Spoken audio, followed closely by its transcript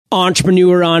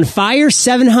Entrepreneur on Fire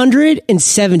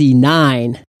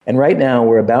 779. And right now,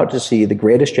 we're about to see the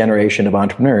greatest generation of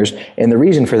entrepreneurs. And the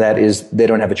reason for that is they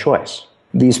don't have a choice.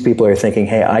 These people are thinking,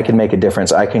 hey, I can make a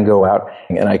difference. I can go out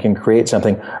and I can create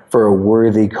something for a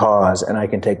worthy cause, and I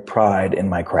can take pride in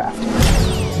my craft.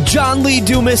 John Lee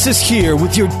Dumas is here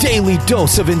with your daily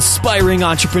dose of inspiring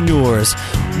entrepreneurs.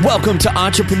 Welcome to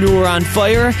Entrepreneur on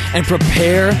Fire, and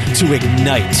prepare to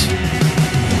ignite.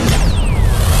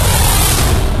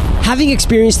 Having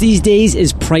experience these days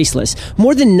is priceless.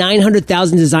 More than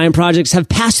 900,000 design projects have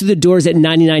passed through the doors at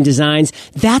 99 Designs.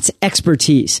 That's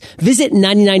expertise. Visit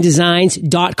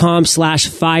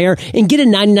 99designs.com/fire and get a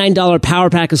 $99 power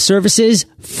pack of services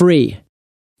free.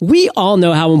 We all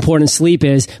know how important sleep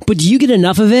is, but do you get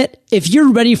enough of it? If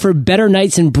you're ready for better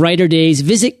nights and brighter days,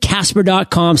 visit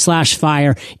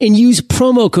casper.com/fire and use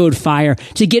promo code FIRE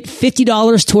to get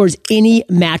 $50 towards any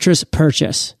mattress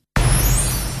purchase.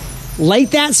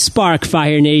 Light that spark,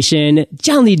 Fire Nation.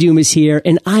 John Lee Dumas here,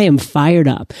 and I am fired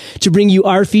up to bring you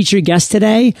our featured guest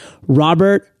today,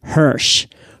 Robert Hirsch.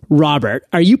 Robert,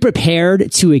 are you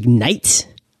prepared to ignite?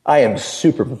 I am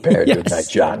super prepared to ignite,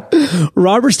 John.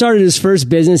 Robert started his first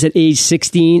business at age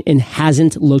 16 and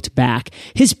hasn't looked back.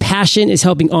 His passion is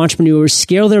helping entrepreneurs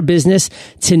scale their business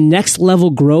to next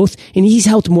level growth, and he's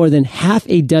helped more than half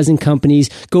a dozen companies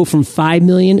go from 5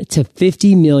 million to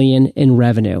 50 million in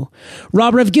revenue.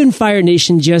 Robert, I've given Fire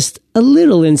Nation just a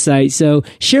little insight, so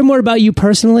share more about you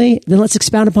personally, then let's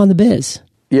expound upon the biz.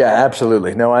 Yeah,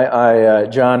 absolutely. No,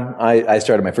 John, I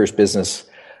started my first business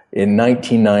in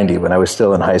 1990, when I was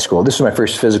still in high school. This was my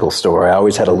first physical store. I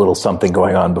always had a little something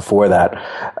going on before that.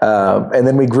 And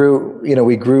then we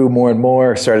grew more and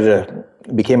more,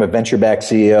 became a venture-backed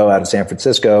CEO out of San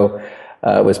Francisco,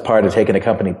 was part of taking a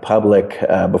company public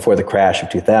before the crash of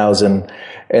 2000.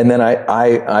 And then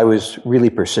I was really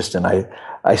persistent.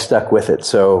 I stuck with it.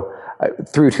 So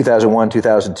through 2001,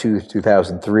 2002,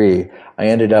 2003, I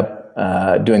ended up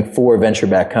doing 4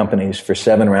 venture-backed companies for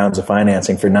 7 rounds of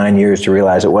financing for 9 years to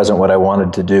realize it wasn't what I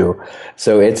wanted to do.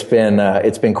 So it's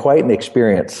been quite an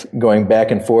experience going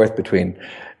back and forth between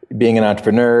being an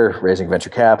entrepreneur, raising venture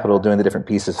capital, doing the different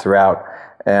pieces throughout,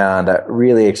 and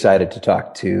really excited to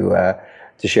talk to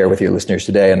share with your listeners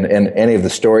today and any of the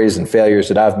stories and failures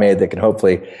that I've made that can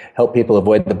hopefully help people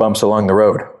avoid the bumps along the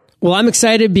road. Well, I'm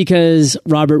excited because,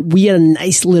 Robert, we had a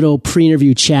nice little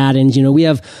pre-interview chat, and, we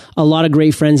have a lot of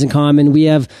great friends in common. We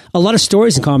have a lot of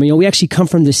stories in common. We actually come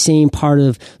from the same part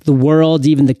of the world,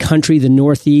 even the country, the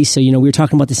Northeast. So, we were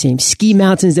talking about the same ski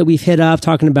mountains that we've hit up,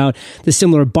 talking about the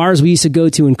similar bars we used to go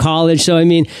to in college. So,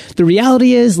 the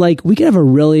reality is, we could have a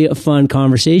really fun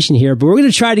conversation here, but we're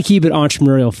going to try to keep it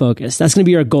entrepreneurial focused. That's going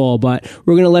to be our goal, but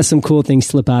we're going to let some cool things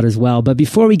slip out as well. But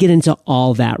before we get into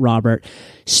all that, Robert,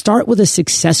 start with a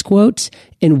success quote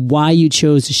and why you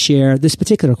chose to share this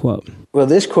particular quote. Well,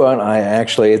 this quote,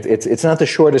 it's not the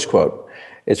shortest quote.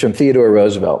 It's from Theodore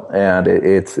Roosevelt, and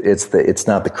it's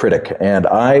not the critic. And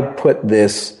I put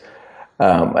this.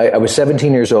 I was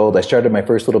 17 years old. I started my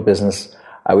first little business.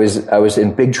 I was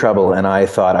in big trouble, and I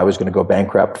thought I was going to go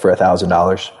bankrupt for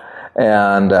 $1,000.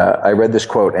 And I read this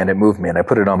quote, and it moved me. And I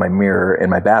put it on my mirror in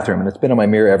my bathroom, and it's been on my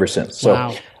mirror ever since. So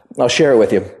wow. I'll share it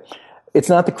with you. It's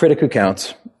not the critic who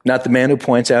counts, not the man who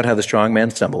points out how the strong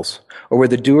man stumbles, or where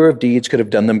the doer of deeds could have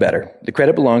done them better. The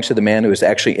credit belongs to the man who is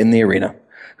actually in the arena,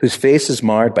 whose face is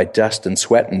marred by dust and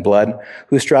sweat and blood,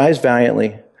 who strives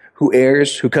valiantly, who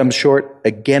errs, who comes short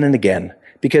again and again,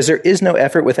 because there is no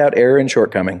effort without error and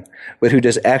shortcoming, but who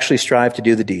does actually strive to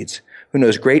do the deeds, who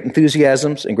knows great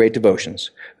enthusiasms and great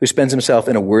devotions, who spends himself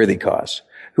in a worthy cause,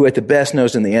 who at the best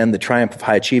knows in the end the triumph of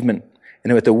high achievement,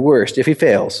 and who at the worst, if he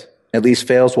fails, at least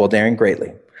fails while daring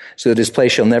greatly, so that his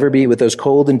place shall never be with those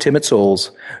cold and timid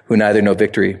souls who neither know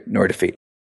victory nor defeat.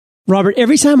 Robert,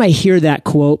 every time I hear that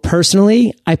quote,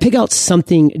 personally, I pick out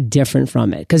something different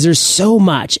from it because there's so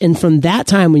much. And from that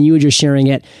time when you were just sharing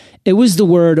it, it was the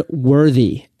word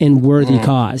worthy and worthy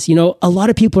cause. A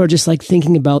lot of people are just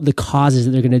thinking about the causes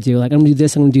that they're going to do. I'm going to do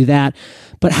this, I'm going to do that.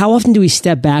 But how often do we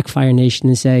step back, Fire Nation,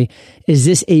 and say, is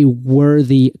this a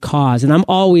worthy cause? And I'm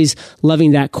always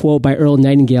loving that quote by Earl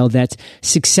Nightingale that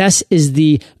success is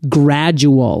the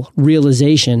gradual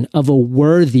realization of a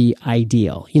worthy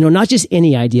ideal. Not just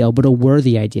any ideal, but a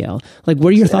worthy ideal. What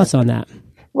are your thoughts on that?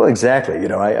 Well, exactly.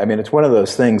 It's one of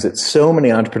those things that so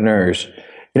many entrepreneurs,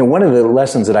 one of the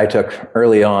lessons that I took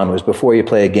early on was before you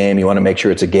play a game, you want to make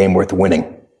sure it's a game worth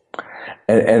winning.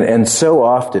 And so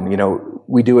often,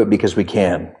 we do it because we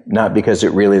can, not because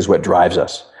it really is what drives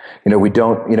us. We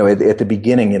don't, at the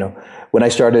beginning, when I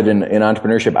started in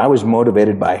entrepreneurship, I was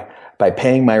motivated by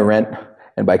paying my rent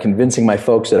and by convincing my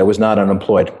folks that I was not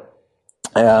unemployed.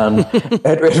 And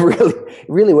it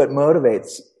really what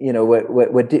motivates,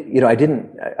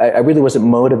 I really wasn't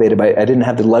motivated by, I didn't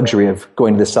have the luxury of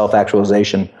going to the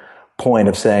self-actualization point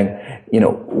of saying,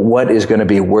 what is going to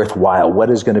be worthwhile? What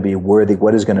is going to be worthy?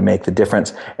 What is going to make the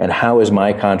difference? And how is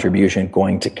my contribution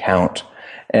going to count?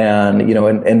 And,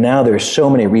 and now there's so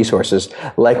many resources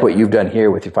like what you've done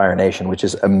here with your Fire Nation, which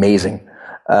is amazing,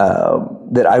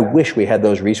 that I wish we had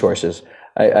those resources.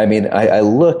 I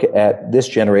look at this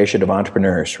generation of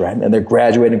entrepreneurs, right? And they're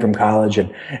graduating from college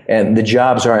and the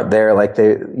jobs aren't there like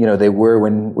they were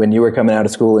when you were coming out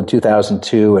of school in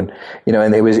 2002. And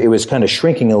it was kind of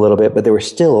shrinking a little bit, but there were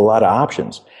still a lot of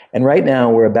options. And right now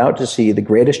we're about to see the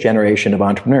greatest generation of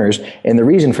entrepreneurs. And the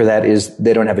reason for that is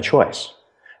they don't have a choice.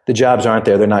 The jobs aren't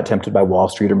there. They're not tempted by Wall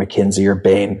Street or McKinsey or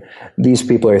Bain. These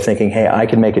people are thinking, hey, I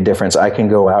can make a difference. I can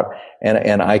go out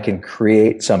and I can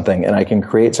create something, and I can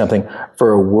create something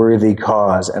for a worthy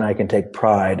cause, and I can take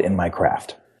pride in my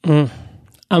craft.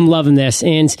 I'm loving this.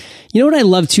 And you know what I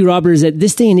love too, Robert, is that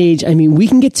this day and age, we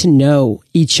can get to know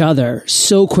each other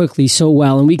so quickly, so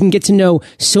well. And we can get to know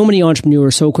so many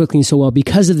entrepreneurs so quickly and so well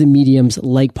because of the mediums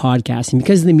like podcasting,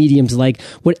 because of the mediums like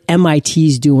what MIT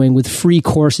is doing with free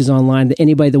courses online that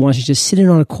anybody that wants to just sit in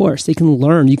on a course, they can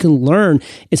learn. You can learn.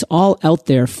 It's all out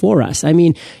there for us.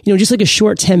 Just like a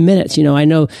short 10 minutes, I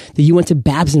know that you went to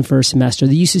Babson for a semester,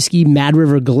 that you used to ski Mad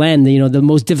River Glen, the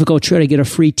most difficult trail to get a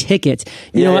free ticket.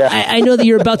 I know that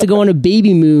you're about to go on a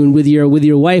baby moon with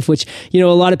your wife, which, a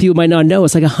lot of people might not know.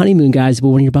 It's like a honeymoon, guys, but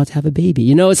when you're about to have a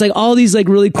baby, it's like all these like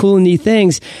really cool and neat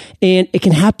things. And it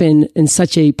can happen in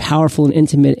such a powerful and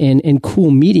intimate and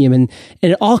cool medium. And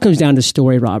it all comes down to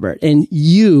story, Robert. And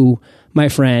you, my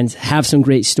friends, have some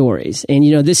great stories. And,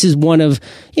 this is one of,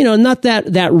 not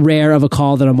that rare of a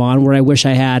call that I'm on where I wish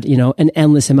I had, an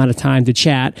endless amount of time to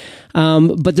chat.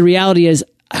 But the reality is,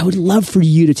 I would love for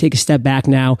you to take a step back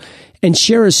now and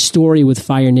share a story with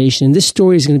Fire Nation. This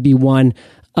story is going to be one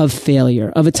of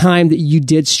failure, of a time that you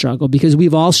did struggle, because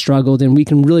we've all struggled and we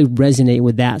can really resonate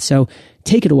with that. So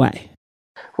take it away.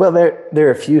 Well, there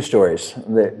are a few stories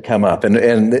that come up, and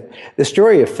the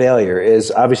story of failure is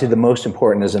obviously the most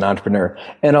important as an entrepreneur.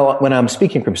 And when I'm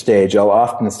speaking from stage, I'll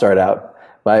often start out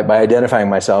by identifying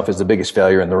myself as the biggest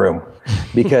failure in the room,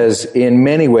 because in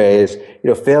many ways,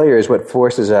 failure is what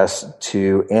forces us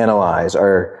to analyze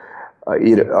our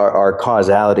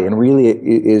causality, and really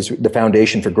is the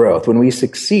foundation for growth. When we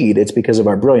succeed, it's because of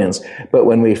our brilliance, but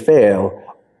when we fail,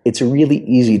 it's really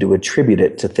easy to attribute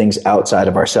it to things outside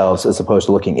of ourselves as opposed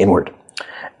to looking inward.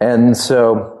 And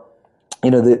so,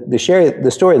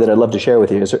 the story that I'd love to share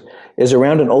with you is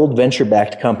around an old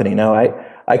venture-backed company. Now,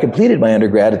 I completed my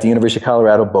undergrad at the University of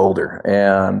Colorado Boulder,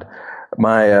 and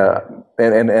I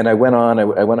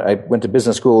went to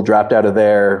business school, dropped out of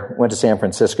there, went to San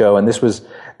Francisco, and this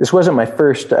wasn't my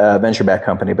first venture-backed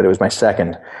company, but it was my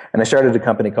second. And I started a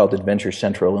company called Adventure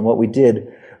Central, and what we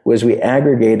did was we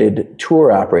aggregated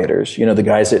tour operators, the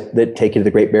guys that take you to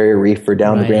the Great Barrier Reef or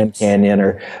down the Grand Canyon,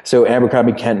 or so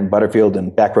Abercrombie, Kent, and Butterfield,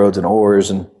 and Backroads and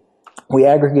Oars, and we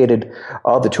aggregated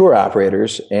all the tour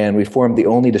operators, and we formed the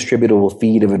only distributable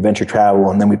feed of adventure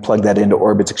travel, and then we plugged that into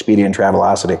Orbitz, Expedia, and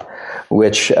Travelocity,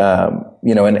 which,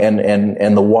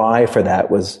 and the why for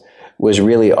that was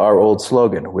really our old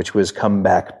slogan, which was come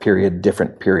back, period,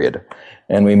 different, period.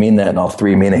 And we mean that in all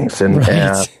three meanings.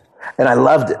 And I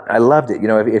loved it. I loved it.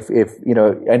 If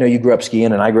I know you grew up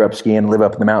skiing and I grew up skiing, live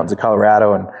up in the mountains of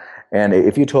Colorado, and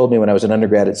if you told me when I was an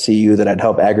undergrad at CU that I'd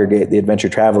help aggregate the adventure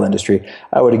travel industry,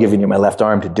 I would have given you my left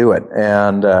arm to do it.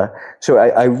 And so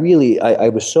I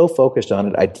was so focused on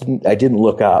it, I didn't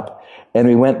look up. And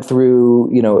we went through,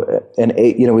 an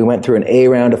A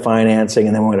round of financing,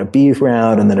 and then we went a B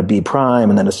round, and then a B prime,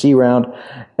 and then a C round,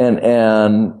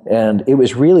 and it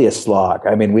was really a slog.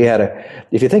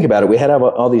 If you think about it, we had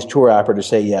all these tour operators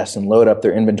say yes and load up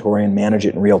their inventory and manage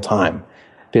it in real time,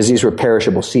 because these were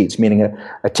perishable seats, meaning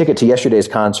a ticket to yesterday's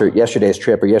concert, yesterday's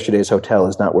trip, or yesterday's hotel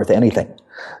is not worth anything.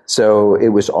 So it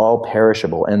was all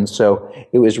perishable. And so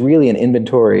it was really an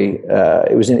inventory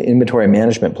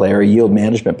management play, or a yield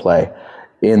management play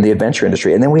in the adventure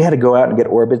industry. And then we had to go out and get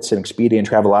Orbitz and Expedia and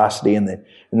Travelocity, and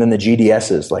then the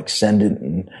GDSs like Sendint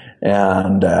and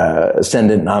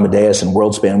Amadeus and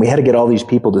WorldSpan. We had to get all these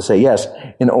people to say yes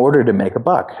in order to make a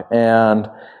buck. And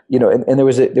there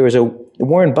was a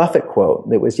Warren Buffett quote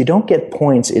that was, "You don't get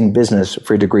points in business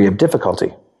for a degree of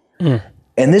difficulty." Mm.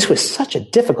 And this was such a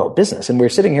difficult business. And we're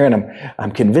sitting here, and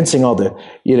I'm convincing all the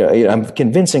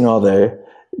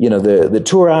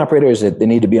tour operators that they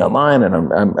need to be online, and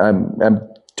I'm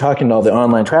talking to all the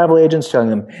online travel agents, telling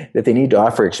them that they need to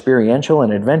offer experiential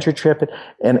and adventure trip.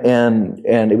 And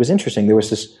it was interesting. There was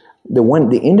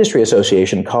the industry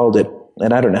association called it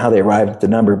and I don't know how they arrived at the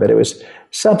number, but it was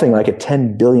something like a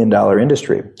 $10 billion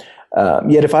industry.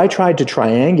 Yet if I tried to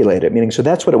triangulate it, meaning, so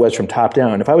that's what it was from top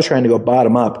down. If I was trying to go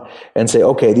bottom up and say,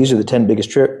 okay, these are the 10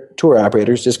 biggest tour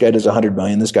operators. This guy does 100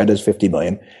 million. This guy does 50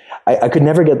 million. I could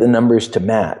never get the numbers to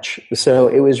match. So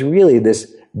it was really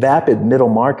this vapid middle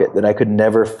market that I could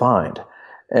never find.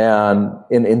 And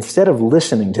instead of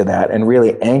listening to that and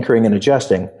really anchoring and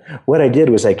adjusting, what I did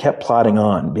was I kept plodding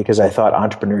on because I thought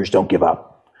entrepreneurs don't give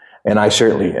up. And I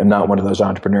certainly am not one of those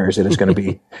entrepreneurs that is going to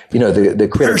be, the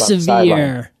critic on the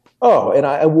sideline. Oh, and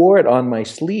I wore it on my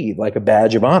sleeve like a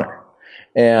badge of honor.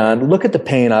 And look at the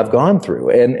pain I've gone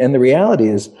through. And the reality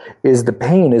is the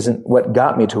pain isn't what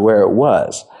got me to where it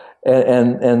was.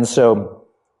 And so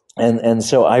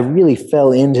I really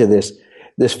fell into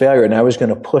this failure, and I was going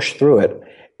to push through it.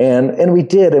 And we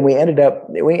did, and we ended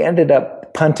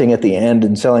up punting at the end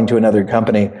and selling to another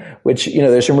company, which,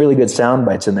 there's some really good sound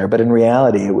bites in there. But in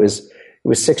reality, it was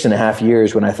 6.5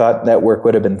 years when I thought that work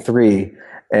would have been 3.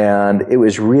 And it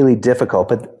was really difficult.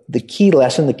 But the key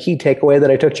lesson, the key takeaway that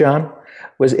I took, John,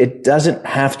 was it doesn't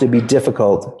have to be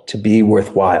difficult to be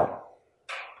worthwhile.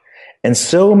 And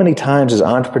so many times as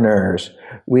entrepreneurs,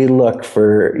 we look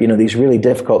for, these really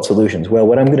difficult solutions. Well,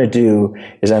 what I'm going to do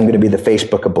is I'm going to be the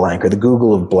Facebook of blank, or the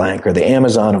Google of blank, or the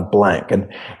Amazon of blank. And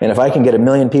if I can get 1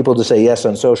 million people to say yes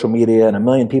on social media and 1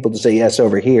 million people to say yes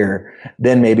over here,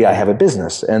 then maybe I have a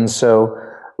business. And so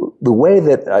the way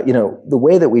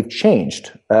that we've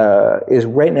changed is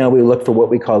right now we look for what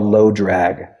we call low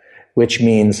drag, which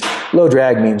means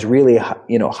really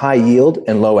high yield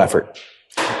and low effort.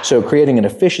 So creating an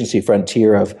efficiency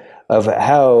frontier of what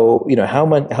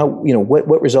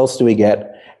results do we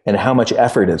get and how much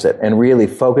effort is it, and really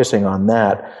focusing on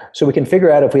that so we can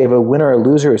figure out if we have a winner or a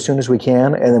loser as soon as we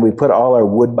can, and then we put all our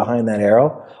wood behind that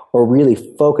arrow, or really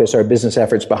focus our business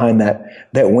efforts behind that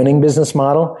winning business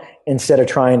model instead of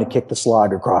trying to kick the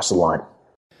slog across the line.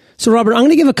 So, Robert, I'm going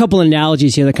to give a couple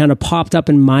analogies here that kind of popped up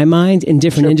in my mind in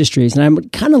different industries, and I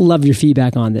kind of love your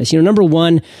feedback on this. Number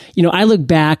one, I look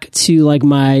back to like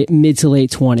my mid to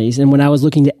late 20s, and when I was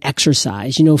looking to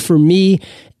exercise, for me,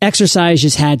 exercise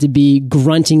just had to be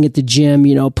grunting at the gym,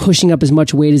 pushing up as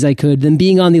much weight as I could, then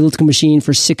being on the elliptical machine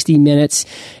for 60 minutes,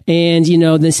 and,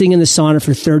 then sitting in the sauna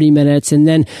for 30 minutes, and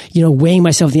then, weighing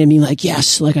myself at the end, being like,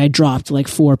 yes, like I dropped like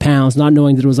 4 pounds, not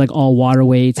knowing that it was like all water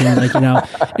weight, and like,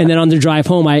 and then on the drive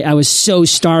home, I was so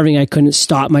starving, I couldn't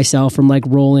stop myself from like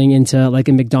rolling into like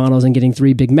a McDonald's and getting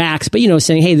 3 Big Macs, but,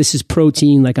 saying, hey, this is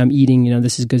protein, like I'm eating,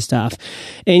 this is good stuff.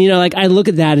 And, like I look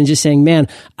at that and just saying, man,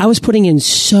 I was putting in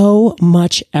so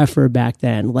much effort back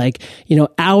then, like,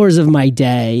 hours of my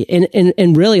day.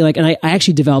 And really like, and I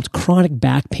actually developed chronic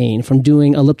back pain from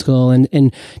doing elliptical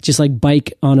and just like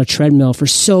bike on a treadmill for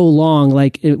so long,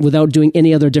 like without doing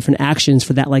any other different actions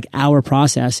for that like hour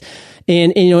process.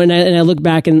 And I look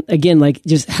back and again, like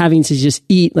just having to just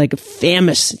eat like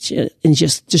famous and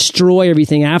just destroy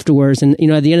everything afterwards. And,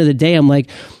 at the end of the day, I'm like,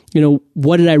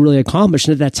 what did I really accomplish?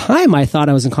 And at that time, I thought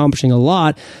I was accomplishing a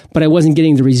lot, but I wasn't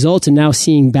getting the results. And now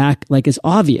seeing back, like it's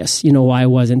obvious, why I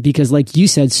wasn't, because like you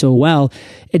said so well,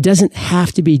 it doesn't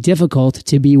have to be difficult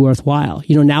to be worthwhile.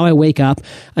 Now I wake up,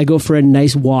 I go for a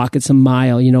nice walk. It's a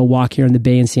mile, walk here in the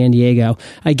Bay in San Diego.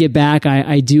 I get back,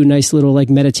 I do a nice little like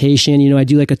meditation. I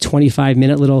do like a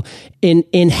 25-minute little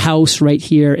in-house right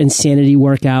here insanity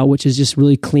workout, which is just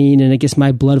really clean and it gets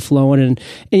my blood flowing and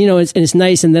it's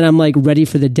nice. And then I'm like ready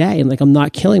for the day and like I'm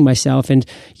not killing myself and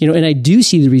I do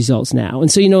see the results now.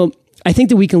 And so I think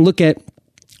that we can look at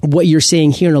what you're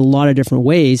saying here in a lot of different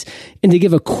ways. And to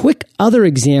give a quick other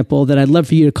example that I'd love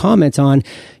for you to comment on,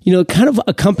 kind of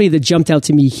a company that jumped out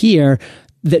to me here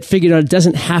that figured out it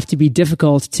doesn't have to be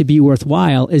difficult to be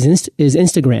worthwhile is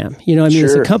Instagram. Sure.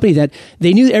 It's a company that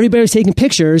they knew that everybody was taking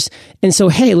pictures. And so,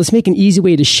 hey, let's make an easy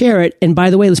way to share it. And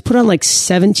by the way, let's put on like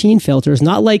 17 filters,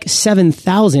 not like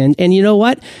 7,000. And you know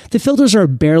what? The filters are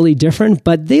barely different,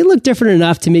 but they look different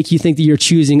enough to make you think that you're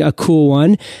choosing a cool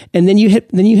one. And then you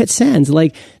hit send.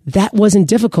 Like that wasn't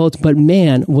difficult, but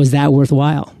man, was that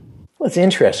worthwhile. Well, it's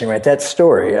interesting, right? That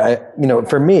story,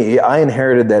 for me, I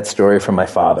inherited that story from my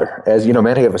father. As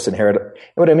many of us inherit. And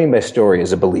what I mean by story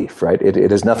is a belief, right?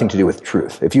 It has nothing to do with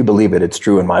truth. If you believe it, it's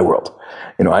true in my world.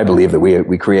 I believe that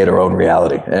we create our own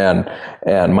reality. And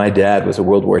my dad was a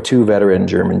World War II veteran,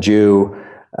 German Jew.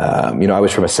 I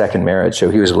was from a second marriage, so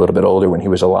he was a little bit older when he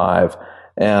was alive.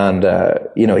 And,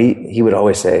 he would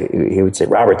always say,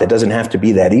 Robert, that doesn't have to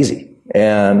be that easy.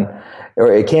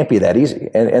 Or it can't be that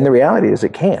easy. And the reality is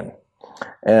it can.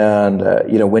 And,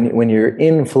 when you're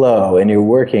in flow and you're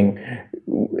working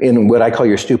in what I call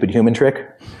your stupid human trick,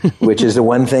 which is the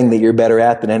one thing that you're better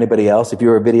at than anybody else. If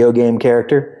you're a video game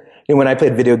character, when I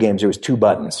played video games, there was 2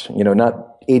 buttons, not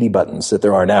 80 buttons that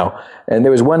there are now. And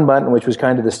there was one button, which was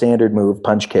kind of the standard move,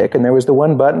 punch kick. And there was the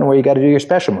one button where you got to do your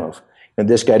special move. And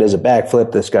this guy does a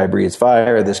backflip, this guy breathes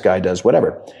fire, this guy does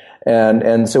whatever.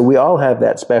 And so we all have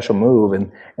that special move,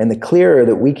 and the clearer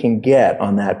that we can get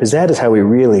on that, because that is how we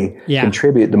really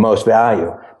contribute the most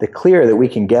value. The clearer that we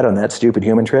can get on that stupid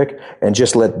human trick and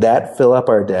just let that fill up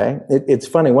our day. It's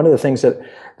funny. One of the things that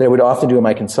I would often do in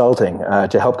my consulting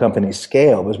to help companies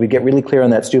scale was we get really clear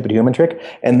on that stupid human trick,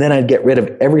 and then I'd get rid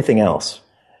of everything else.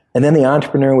 And then the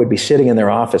entrepreneur would be sitting in their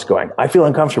office going, I feel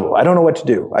uncomfortable. I don't know what to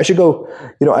do. I should go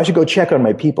check on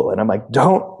my people. And I'm like,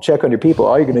 don't check on your people.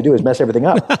 All you're going to do is mess everything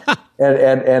up.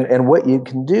 and what you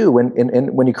can do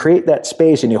when you create that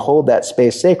space and you hold that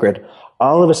space sacred,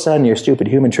 all of a sudden your stupid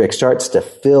human trick starts to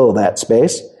fill that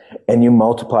space and you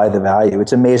multiply the value.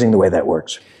 It's amazing the way that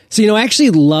works. So, I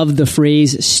actually love the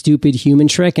phrase stupid human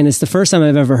trick, and it's the first time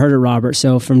I've ever heard it, Robert.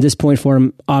 So from this point forward,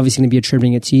 I'm obviously going to be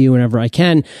attributing it to you whenever I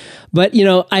can. But,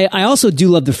 I also do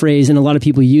love the phrase, and a lot of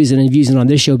people use it, and I've used it on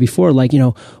this show before, like,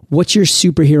 what's your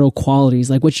superhero qualities?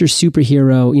 Like, what's your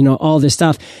superhero, all this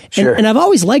stuff. Sure. And I've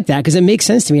always liked that because it makes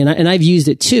sense to me, and I've used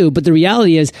it too. But the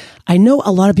reality is, I know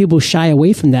a lot of people shy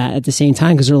away from that at the same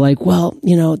time because they're like, well,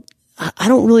 I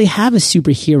don't really have a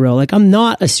superhero. Like, I'm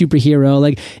not a superhero.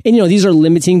 Like, and these are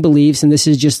limiting beliefs, and this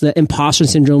is just the imposter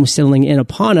syndrome settling in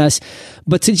upon us.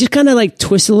 But to just kind of like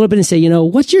twist it a little bit and say,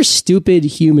 what's your stupid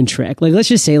human trick? Like, let's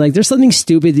just say, like, there's something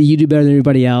stupid that you do better than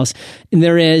everybody else. And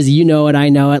there is, it, I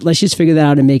know it. Let's just figure that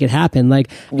out and make it happen.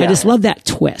 Like, I just love that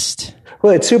twist.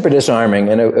 Well, it's super disarming.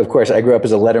 And of course, I grew up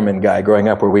as a Letterman guy growing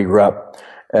up where we grew up.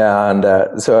 And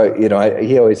so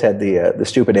he always had the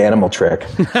stupid animal trick,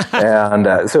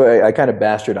 and so I kind of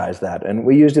bastardized that, and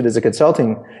we used it as a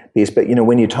consulting piece. But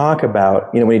when you talk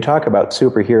about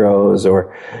superheroes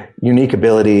or unique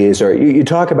abilities, or you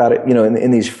talk about it,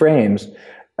 in these frames,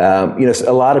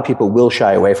 a lot of people will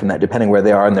shy away from that depending where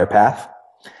they are in their path.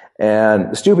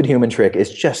 And the stupid human trick is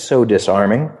just so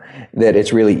disarming that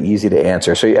it's really easy to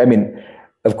answer. So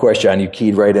of course, John, you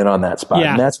keyed right in on that spot.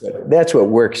 Yeah. And that's what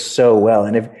works so well.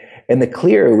 And the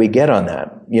clearer we get on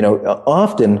that,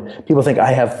 often people think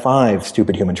I have 5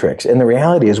 stupid human tricks. And the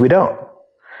reality is we don't.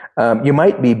 You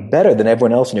might be better than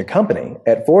everyone else in your company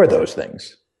at 4 of those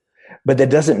things, but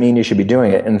that doesn't mean you should be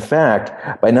doing it. In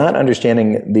fact, by not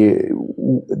understanding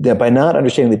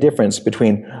the difference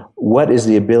between what is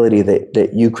the ability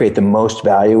that you create the most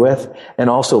value with,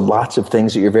 and also lots of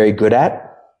things that you're very good at,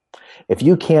 if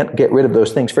you can't get rid of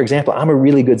those things, for example, I'm a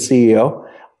really good CEO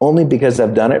only because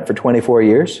I've done it for 24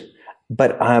 years,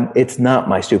 but it's not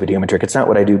my stupid human trick. It's not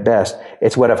what I do best.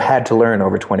 It's what I've had to learn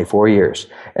over 24 years.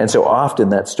 And so often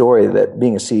that story that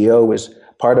being a CEO was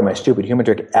part of my stupid human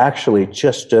trick actually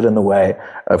just stood in the way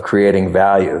of creating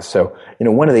value. So,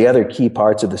 one of the other key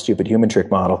parts of the stupid human trick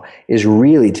model is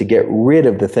really to get rid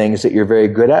of the things that you're very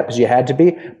good at because you had to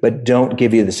be, but don't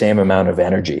give you the same amount of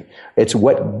energy. It's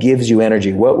what gives you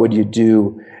energy. What would you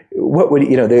do? What would,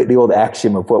 the old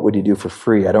axiom of what would you do for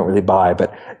free? I don't really buy,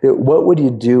 but what would you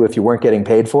do if you weren't getting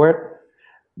paid for it?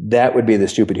 That would be the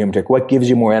stupid human trick. What gives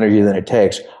you more energy than it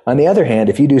takes? On the other hand,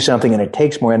 if you do something and it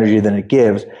takes more energy than it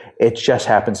gives, it just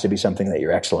happens to be something that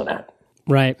you're excellent at.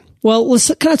 Right. Well,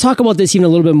 let's kind of talk about this even a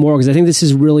little bit more because I think this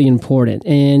is really important.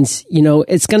 And,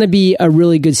 it's going to be a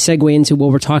really good segue into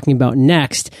what we're talking about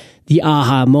next, the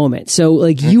aha moment. So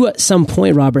like you at some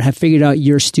point, Robert, have figured out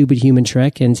your stupid human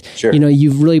trick and, Sure.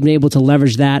 You've really been able to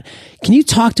leverage that. Can you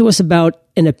talk to us about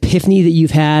an epiphany that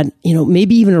you've had,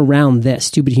 maybe even around this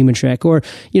stupid human trick, or,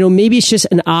 maybe it's just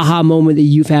an aha moment that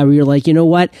you've had where you're like,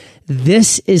 what,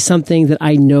 this is something that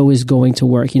I know is going to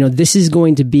work. This is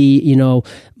going to be,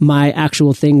 my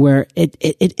actual thing where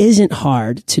it isn't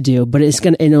hard to do, but it's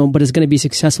going to be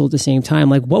successful at the same time.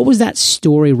 Like, what was that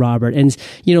story, Robert? And,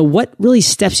 what really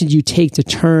steps did you take to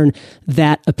turn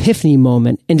that epiphany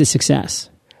moment into success?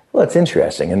 Well, it's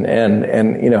interesting,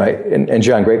 and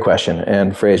John, great question,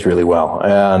 and phrased really well.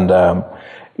 And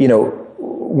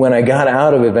when I got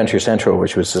out of Adventure Central,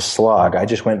 which was a slog, I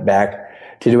just went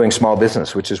back to doing small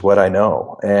business, which is what I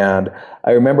know. And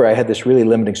I remember I had this really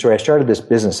limiting story. I started this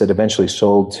business that eventually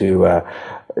sold to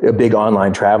a big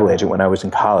online travel agent when I was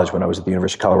in college, when I was at the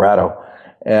University of Colorado,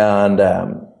 and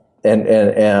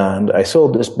I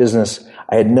sold this business.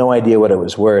 I had no idea what it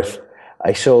was worth.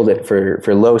 I sold it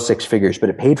for low 6 figures, but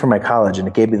it paid for my college and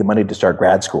it gave me the money to start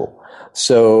grad school.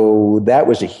 So that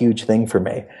was a huge thing for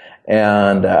me.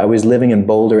 And I was living in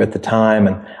Boulder at the time,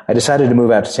 and I decided to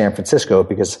move out to San Francisco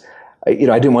because, I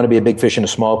didn't want to be a big fish in a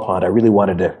small pond. I really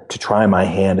wanted to try my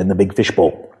hand in the big fish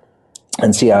bowl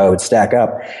and see how I would stack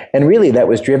up. And really that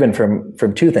was driven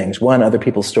from 2 things. One, other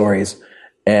people's stories,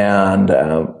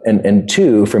 and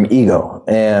two, from ego.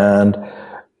 And,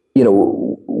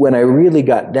 when I really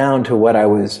got down to when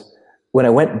I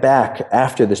went back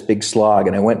after this big slog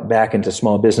and I went back into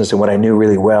small business and what I knew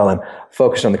really well and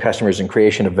focused on the customers and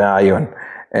creation of value,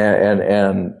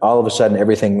 and all of a sudden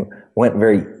everything went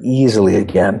very easily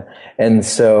again. And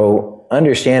so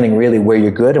understanding really where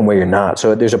you're good and where you're not.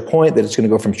 So there's a point that it's going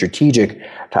to go from strategic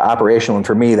to operational. And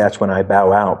for me, that's when I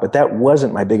bow out. But that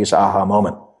wasn't my biggest aha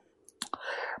moment.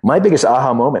 My biggest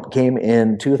aha moment came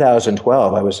in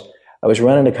 2012. I was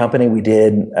running a company. We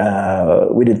did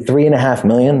 $3.5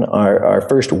 million our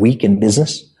first week in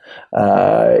business,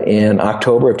 in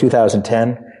October of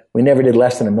 2010. We never did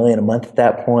less than $1 million a month at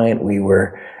that point. We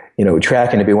were,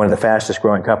 tracking to be one of the fastest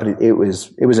growing companies. It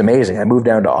was amazing. I moved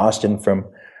down to Austin from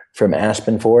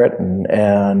Aspen for it,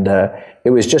 and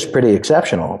it was just pretty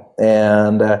exceptional.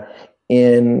 And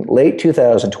in late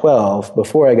 2012,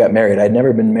 before I got married, I'd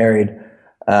never been married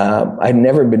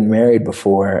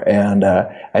before, and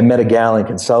I met a gal in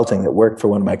consulting that worked for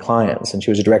one of my clients, and she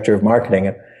was a director of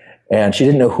marketing, and she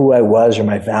didn't know who I was or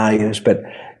my values, but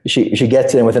she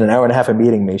gets in within an hour and a half of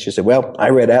meeting me. She said, "Well, I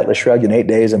read Atlas Shrugged in 8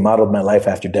 days and modeled my life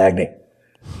after Dagny."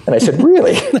 And I said,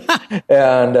 "Really?"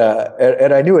 and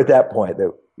I knew at that point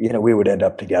that we would end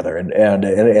up together, and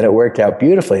it worked out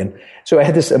beautifully. And so I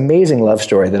had this amazing love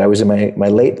story that I was in my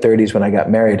late 30s when I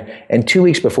got married, and 2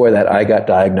 weeks before that, I got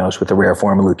diagnosed with a rare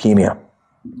form of leukemia.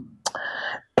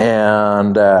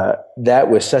 And that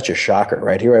was such a shocker,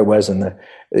 right? Here I was in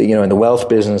the wealth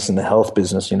business and the health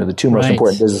business, the two most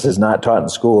important businesses not taught in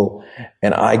school,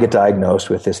 and I get diagnosed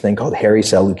with this thing called hairy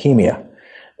cell leukemia,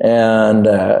 and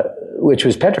which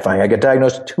was petrifying. I got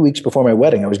diagnosed 2 weeks before my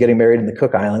wedding. I was getting married in the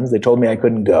Cook Islands. They told me I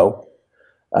couldn't go.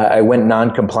 I went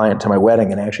non-compliant to my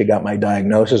wedding and actually got my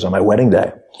diagnosis on my wedding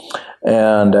day.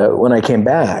 And when I came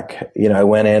back, I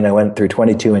went through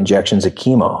 22 injections of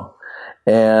chemo.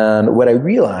 And what I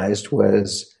realized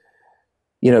was,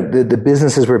 the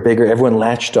businesses were bigger. Everyone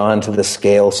latched on to the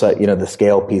scale, the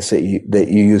scale piece that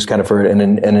you use kind of for an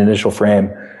initial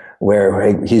frame,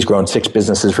 where he's grown 6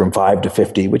 businesses from 5 to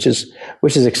 50, which is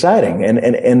exciting.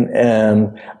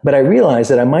 But I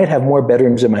realized that I might have more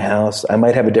bedrooms in my house. I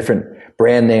might have a different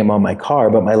brand name on my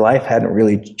car, but my life hadn't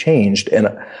really changed. And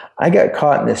I got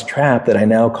caught in this trap that I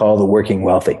now call the working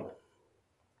wealthy.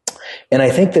 And I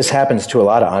think this happens to a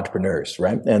lot of entrepreneurs,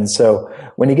 right? And so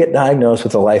when you get diagnosed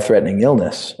with a life-threatening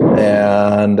illness,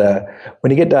 and when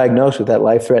you get diagnosed with that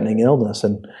life-threatening illness,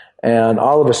 and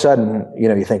all of a sudden,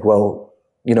 you think, well,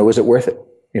 was it worth it?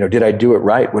 Did I do it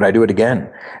right? Would I do it again?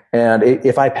 And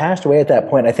if I passed away at that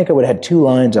point, I think I would have had 2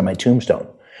 lines on my tombstone.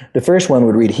 The first one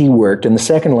would read, "He worked," and the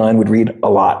second line would read, "a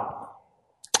lot."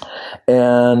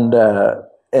 And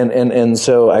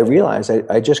so I realized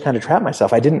I just kind of trapped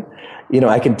myself. I didn't,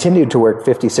 I continued to work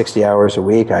 50, 60 hours a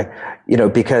week.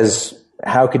 Because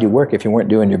how could you work if you weren't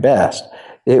doing your best?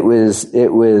 It was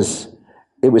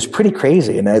pretty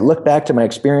crazy. And I look back to my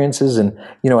experiences, and,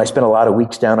 I spent a lot of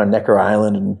weeks down on Necker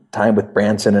Island and time with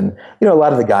Branson and, a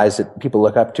lot of the guys that people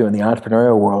look up to in the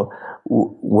entrepreneurial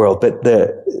world. But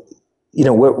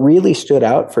what really stood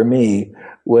out for me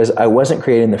was I wasn't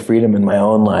creating the freedom in my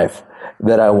own life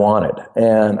that I wanted.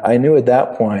 And I knew at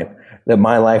that point that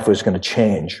my life was going to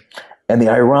change. And the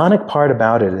ironic part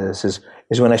about it is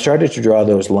when I started to draw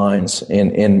those lines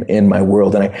in my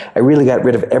world, and I really got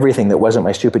rid of everything that wasn't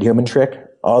my stupid human trick,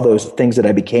 all those things that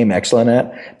I became excellent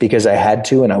at because I had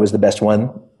to, and I was the best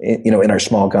one, in our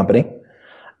small company.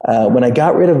 When I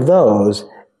got rid of those,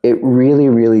 it really,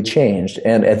 really changed.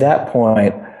 And at that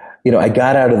point, I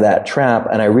got out of that trap,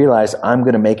 and I realized I'm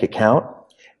going to make it count.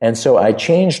 And so I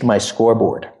changed my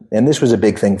scoreboard. And this was a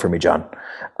big thing for me, John.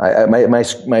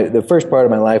 The first part of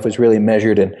my life was really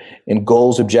measured in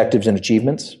goals, objectives, and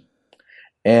achievements.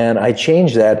 And I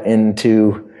changed that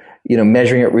into,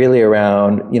 measuring it really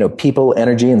around, people,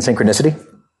 energy, and synchronicity.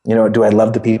 Do I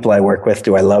love the people I work with?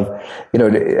 Do I love,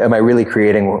 am I really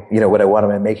creating, what I want?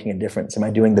 Am I making a difference? Am I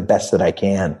doing the best that I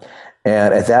can?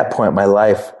 And at that point, my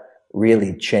life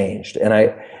really changed. And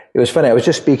it was funny. I was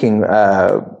just speaking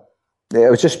at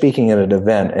an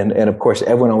event, and of course,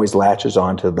 everyone always latches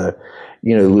on to the,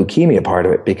 leukemia part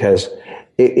of it because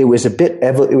it was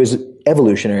it was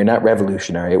evolutionary, not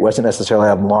revolutionary. It wasn't necessarily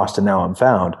I'm lost and now I'm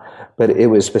found, but it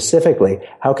was specifically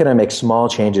how can I make small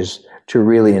changes to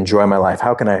really enjoy my life?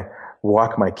 How can I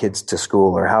walk my kids to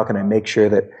school, or how can I make sure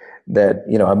that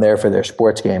I'm there for their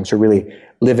sports games, or really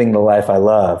living the life I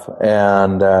love?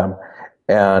 And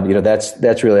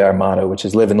that's really our motto, which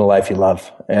is living the life you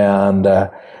love.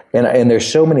 And there's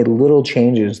so many little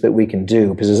changes that we can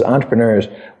do, because as entrepreneurs,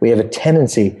 we have a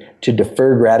tendency to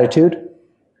defer gratitude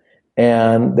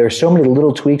And there's so many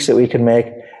little tweaks that we can make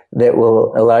that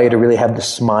will allow you to really have the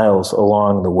smiles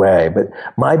along the way. But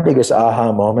my biggest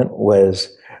aha moment was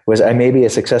I may be a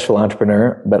successful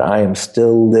entrepreneur, but I am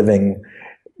still living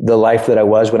the life that I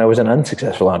was when I was an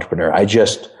unsuccessful entrepreneur. I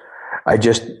just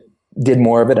did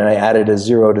more of it, and I added a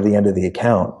zero to the end of the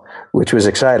account, which was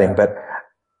exciting. But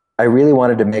I really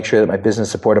wanted to make sure that my business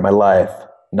supported my life,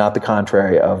 not the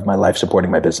contrary of my life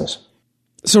supporting my business.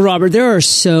 So, Robert, there are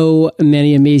so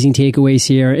many amazing takeaways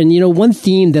here. And, one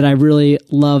theme that I really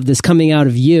love that's coming out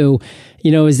of you,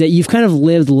 is that you've kind of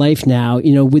lived life now,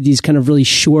 with these kind of really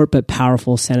short but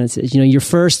powerful sentences. Your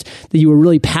first that you were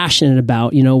really passionate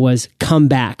about, was come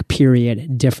back,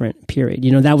 period, different, period.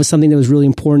 That was something that was really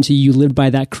important to you. You lived by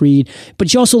that creed,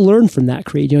 but you also learned from that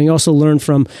creed. You also learned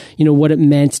from, what it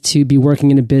meant to be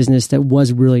working in a business that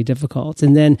was really difficult.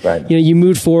 And then, right. You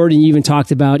moved forward and you even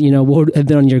talked about, what would have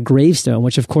been on your gravestone,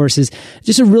 which of course is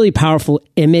just a really powerful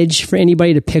image for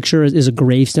anybody to picture as a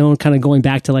gravestone, kind of going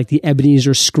back to like the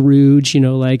Ebenezer Scrooge,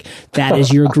 like that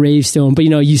is your gravestone. But,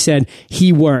 you said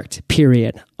he worked,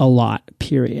 period, a lot,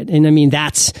 period. And I mean,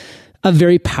 that's a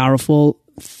very powerful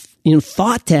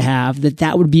thought to have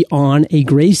that would be on a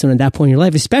gravestone at that point in your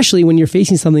life, especially when you're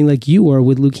facing something like you were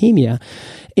with leukemia.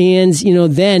 And,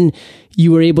 then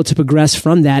you were able to progress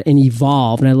from that and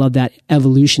evolve. And I love that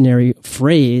evolutionary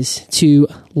phrase to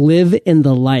live in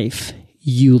the life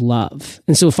you love.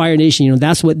 And so Fire Nation,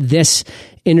 that's what this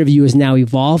interview has now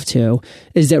evolved to,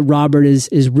 is that Robert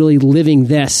is really living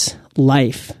this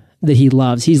life that he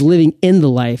loves. He's living in the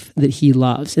life that he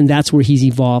loves. And that's where he's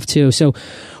evolved to. So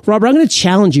Robert, I'm going to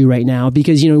challenge you right now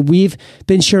because, we've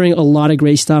been sharing a lot of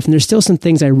great stuff and there's still some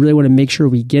things I really want to make sure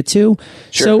we get to.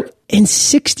 Sure. So in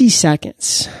 60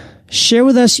 seconds, share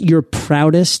with us your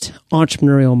proudest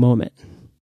entrepreneurial moment.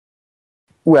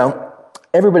 Well,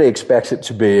 everybody expects it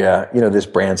to be, this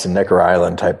Branson, Necker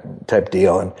Island type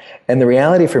deal. And the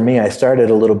reality for me, I started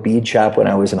a little bead shop when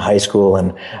I was in high school,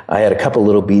 and I had a couple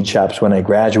little bead shops when I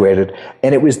graduated.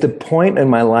 And it was the point in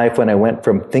my life when I went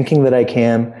from thinking that I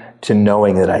can to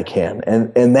knowing that I can.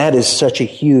 And that is such a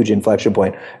huge inflection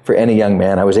point for any young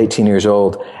man. I was 18 years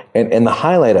old. And the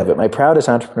highlight of it, my proudest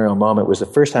entrepreneurial moment, was the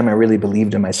first time I really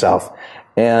believed in myself.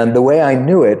 And the way I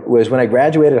knew it was when I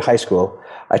graduated high school,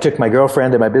 I took my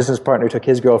girlfriend and my business partner took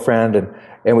his girlfriend,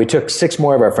 and we took 6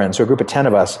 more of our friends, so a group of 10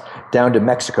 of us, down to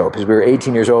Mexico because we were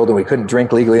 18 years old and we couldn't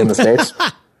drink legally in the States.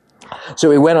 So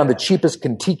we went on the cheapest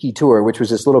Kentucky tour, which was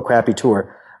this little crappy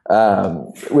tour,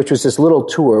 which was this little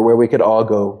tour where we could all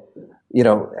go,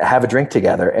 have a drink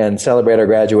together and celebrate our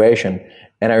graduation.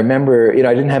 And I remember,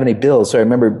 I didn't have any bills, so I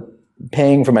remember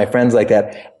paying for my friends like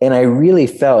that. And I really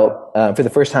felt, for the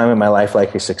first time in my life,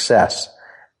 like a success.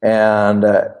 And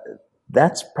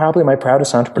that's probably my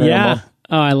proudest entrepreneurial moment.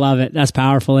 Oh, I love it. That's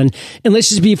powerful. And let's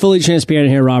just be fully transparent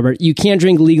here, Robert. You can't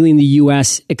drink legally in the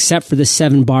U.S. except for the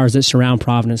 7 bars that surround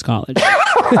Providence College.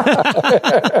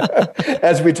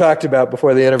 As we talked about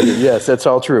before the interview. Yes, that's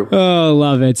all true. Oh,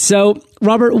 love it. So,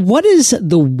 Robert, what is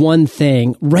the one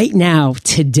thing right now,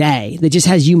 today, that just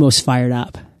has you most fired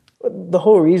up? The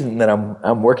whole reason that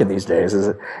I'm working these days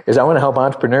is I want to help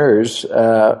entrepreneurs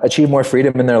achieve more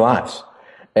freedom in their lives.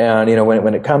 And,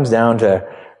 when it comes down to,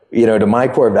 to my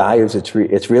core values, it's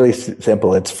really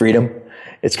simple. It's freedom,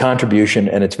 it's contribution,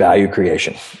 and it's value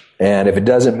creation. And if it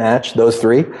doesn't match those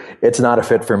 3, it's not a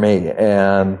fit for me.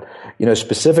 And,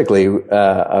 specifically,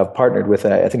 I've partnered with,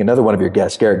 I think, another one of your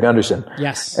guests, Garrett Gunderson.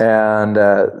 Yes.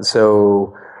 And,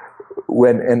 so we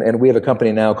have a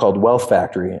company now called Wealth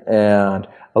Factory. And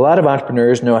a lot of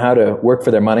entrepreneurs know how to work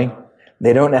for their money.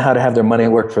 They don't know how to have their money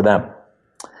work for them.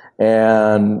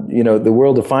 And, the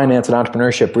world of finance and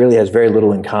entrepreneurship really has very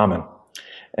little in common.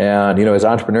 And, as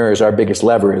entrepreneurs, our biggest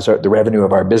lever is the revenue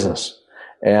of our business.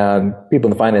 And people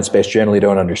in the finance space generally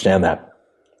don't understand that.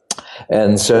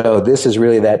 And so this is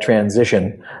really that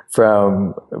transition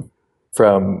from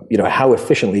how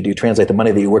efficiently do you translate the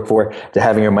money that you work for to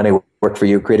having your money work for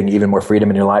you, creating even more freedom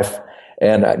in your life.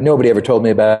 And nobody ever told me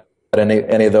about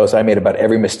any of those. I made about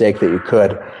every mistake that you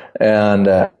could. And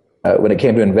when it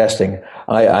came to investing,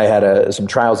 I had some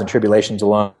trials and tribulations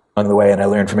along the way, and I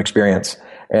learned from experience.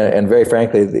 And very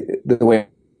frankly, the way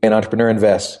an entrepreneur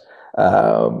invests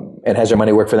and has their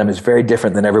money work for them is very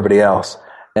different than everybody else.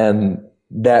 And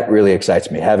that really excites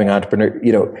me. Having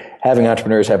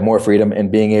entrepreneurs have more freedom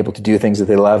and being able to do things that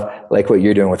they love, like what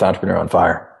you're doing with Entrepreneur on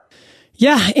Fire.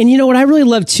 Yeah. And what I really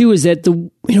love too is that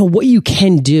what you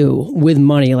can do with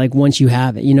money, like once you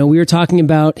have it, we were talking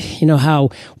about, how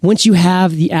once you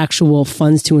have the actual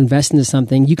funds to invest into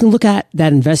something, you can look at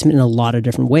that investment in a lot of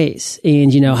different ways.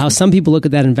 And, how some people look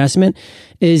at that investment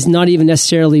is not even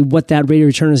necessarily what that rate of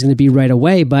return is going to be right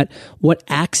away, but what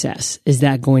access is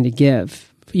that going to give?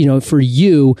 For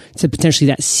you to potentially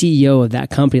that CEO of that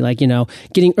company, like,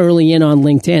 getting early in on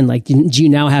LinkedIn, like, do you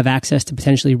now have access to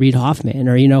potentially Reid Hoffman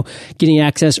or, getting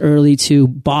access early to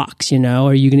Box,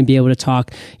 are you going to be able to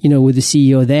talk, with the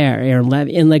CEO there, Aaron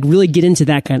Levy, and like really get into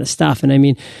that kind of stuff. And I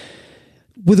mean,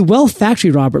 with Wealth Factory,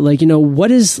 Robert, like,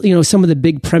 what is, some of the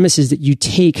big premises that you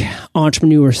take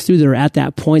entrepreneurs through that are at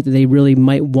that point that they really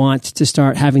might want to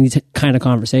start having these kind of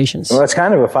conversations? Well, it's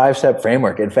kind of a 5-step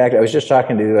framework. In fact, I was just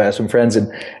talking to some friends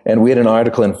and we had an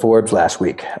article in Forbes last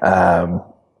week,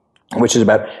 which is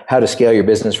about how to scale your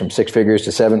business from 6 figures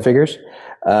to 7 figures.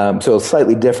 So it's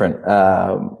slightly different,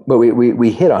 but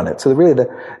we hit on it. So really the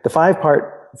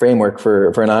 5-part framework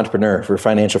for an entrepreneur for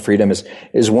financial freedom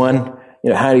is one,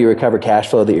 how do you recover cash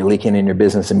flow that you're leaking in your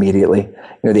business immediately?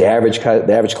 The average client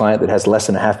that has less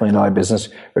than $500,000 business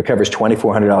recovers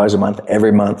 $2,400 a month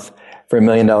every month. For $1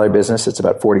 million business, it's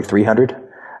about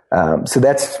 $4,300. So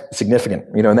that's significant,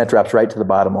 and that drops right to the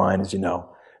bottom line, as you know.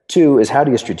 2 is how do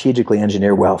you strategically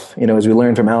engineer wealth? As we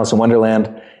learned from Alice in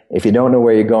Wonderland, if you don't know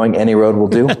where you're going, any road will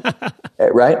do,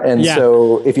 right? And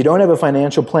so if you don't have a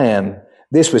financial plan,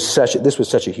 this was such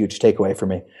a huge takeaway for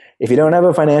me. If you don't have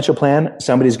a financial plan,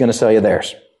 somebody's going to sell you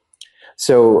theirs.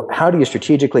 So how do you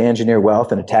strategically engineer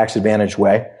wealth in a tax advantaged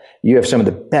way? You have some of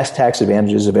the best tax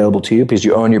advantages available to you because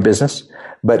you own your business,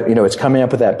 but it's coming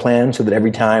up with that plan so that every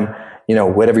time,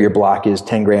 whatever your block is,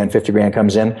 10 grand, 50 grand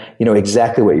comes in, you know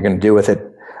exactly what you're going to do with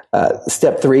it.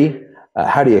 Step 3,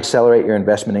 how do you accelerate your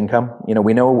investment income?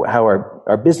 We know how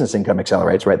our business income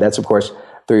accelerates, right? That's of course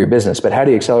through your business, but how do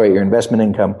you accelerate your investment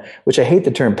income? Which I hate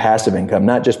the term passive income,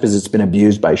 not just because it's been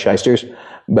abused by shysters,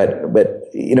 but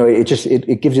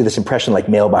it gives you this impression like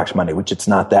mailbox money, which it's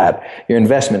not that. Your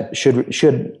investment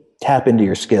should tap into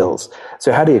your skills.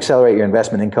 So how do you accelerate your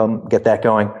investment income? Get that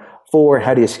going. 4,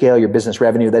 how do you scale your business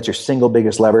revenue? That's your single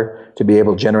biggest lever to be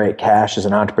able to generate cash as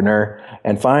an entrepreneur.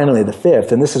 And finally, the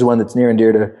 5th, and this is one that's near and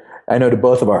dear to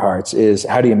both of our hearts, is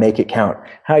how do you make it count?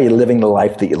 How are you living the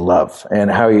life that you love?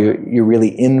 And how are you're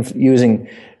really using,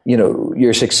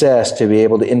 your success to be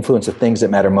able to influence the things that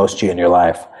matter most to you in your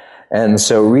life. And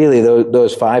so really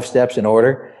those 5 steps in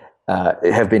order,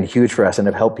 have been huge for us and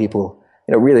have helped people,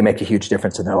 really make a huge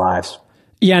difference in their lives.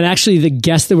 Yeah, and actually the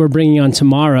guest that we're bringing on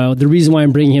tomorrow, the reason why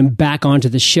I'm bringing him back onto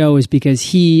the show is because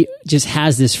he just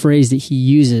has this phrase that he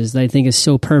uses that I think is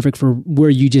so perfect for where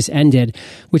you just ended,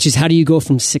 which is how do you go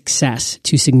from success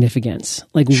to significance?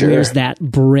 Like, Sure. Where's that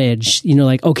bridge?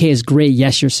 Like, okay, it's great.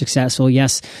 Yes, you're successful.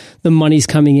 Yes, the money's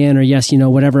coming in, or yes,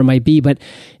 whatever it might be. But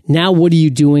now what are you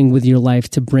doing with your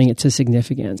life to bring it to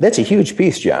significance? That's a huge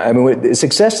piece, John. I mean,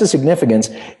 success to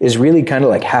significance is really kind of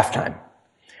like halftime.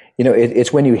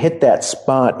 It's when you hit that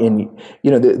spot in,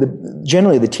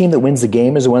 generally the team that wins the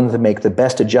game is the one that make the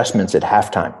best adjustments at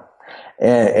halftime.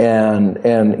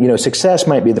 And success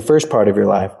might be the first part of your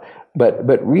life, but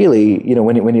really,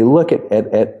 when you look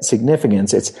at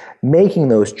significance, it's making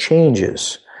those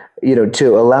changes,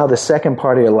 to allow the second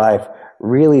part of your life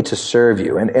really to serve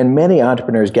you. And many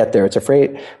entrepreneurs get there. It's a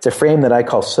frame that I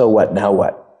call, so what, now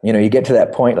what? You get to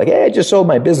that point like, hey, I just sold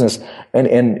my business.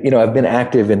 And I've been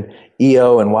active in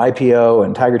EO and YPO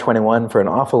and Tiger 21 for an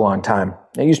awful long time.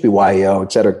 It used to be YEO,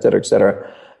 et cetera, et cetera, et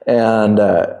cetera. And,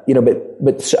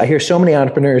 but I hear so many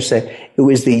entrepreneurs say it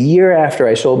was the year after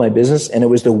I sold my business and it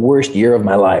was the worst year of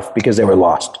my life because they were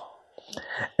lost.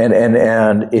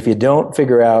 And if you don't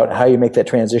figure out how you make that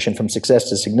transition from success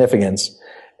to significance,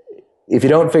 if you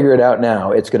don't figure it out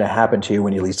now, it's going to happen to you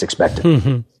when you least expect it.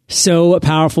 Mm-hmm. So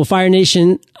powerful. Fire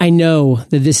Nation, I know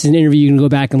that this is an interview you can go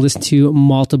back and listen to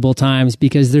multiple times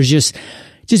because there's just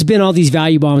been all these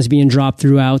value bombs being dropped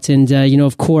throughout. And,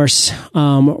 of course,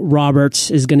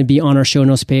 Robert is going to be on our show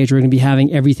notes page. We're going to be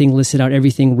having everything listed out,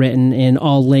 everything written, and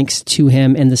all links to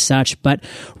him and the such. But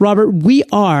Robert, we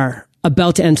are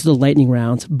about to enter the lightning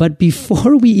round. But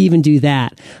before we even do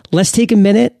that, let's take a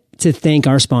minute to thank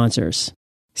our sponsors.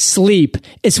 Sleep.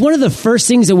 It's one of the first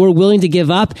things that we're willing to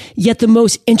give up, yet the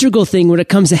most integral thing when it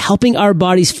comes to helping our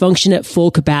bodies function at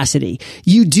full capacity.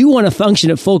 You do want to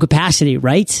function at full capacity,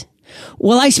 right?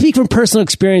 Well, I speak from personal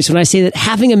experience when I say that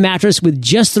having a mattress with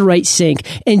just the right sink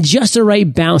and just the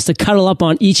right bounce to cuddle up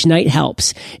on each night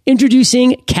helps.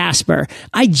 Introducing Casper.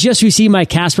 I just received my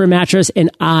Casper mattress and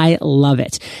I love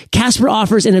it. Casper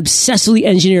offers an obsessively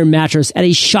engineered mattress at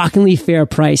a shockingly fair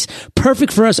price,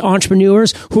 perfect for us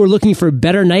entrepreneurs who are looking for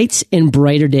better nights and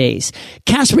brighter days.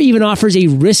 Casper even offers a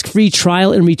risk-free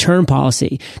trial and return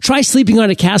policy. Try sleeping on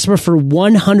a Casper for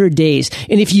 100 days,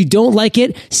 and if you don't like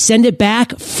it, send it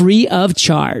back free of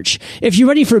charge. If you're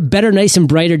ready for better nights and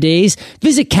brighter days,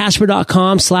 visit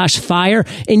Casper.com/fire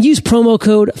and use promo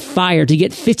code FIRE to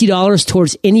get $50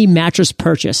 towards any mattress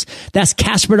purchase. That's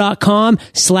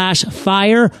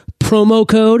Casper.com/fire, promo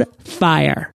code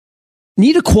FIRE.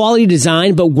 Need a quality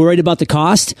design but worried about the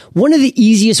cost? One of the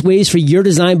easiest ways for your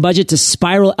design budget to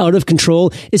spiral out of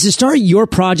control is to start your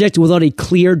project without a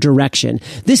clear direction.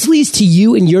 This leads to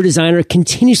you and your designer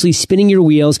continuously spinning your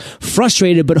wheels,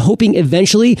 frustrated but hoping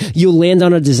eventually you'll land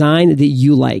on a design that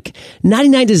you like.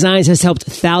 99 Designs has helped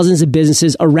thousands of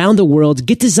businesses around the world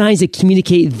get designs that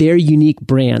communicate their unique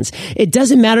brands. It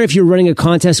doesn't matter if you're running a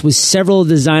contest with several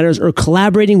designers or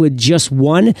collaborating with just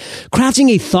one. Crafting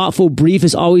a thoughtful brief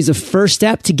is always the first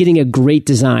step to getting a great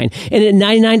design. And at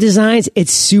 99 Designs,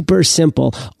 it's super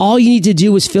simple. All you need to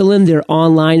do is fill in their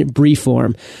online brief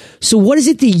form. So what is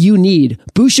it that you need?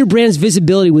 Boost your brand's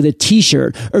visibility with a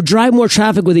t-shirt or drive more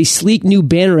traffic with a sleek new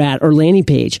banner ad or landing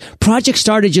page. Projects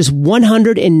start at just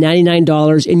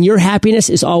 $199 and your happiness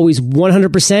is always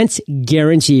 100%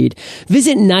 guaranteed.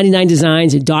 Visit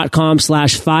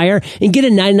 99designs.com/fire and get a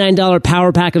 $99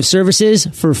 power pack of services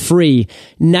for free.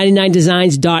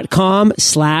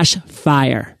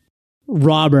 99designs.com/fire.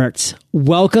 Robert,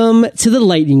 welcome to the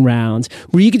lightning round,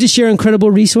 where you get to share incredible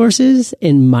resources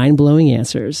and mind-blowing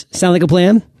answers. Sound like a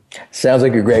plan? Sounds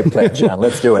like a great plan, John.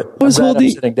 Let's do it. I'm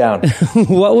sitting down.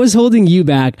 What was holding you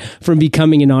back from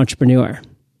becoming an entrepreneur?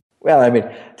 Well, I mean,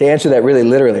 to answer that really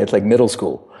literally, it's like middle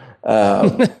school.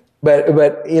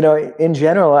 But you know, in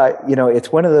general,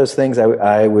 it's one of those things.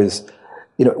 I was,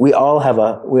 we all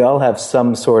have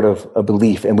some sort of a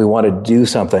belief, and we want to do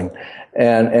something.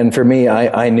 And for me,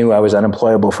 I knew I was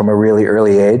unemployable from a really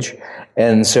early age.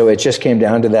 And so it just came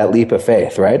down to that leap of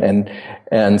faith, right?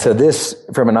 And so this,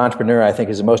 from an entrepreneur, I think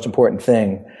is the most important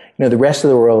thing. The rest of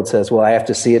the world says, well, I have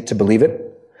to see it to believe it.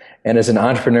 And as an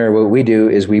entrepreneur, what we do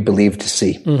is we believe to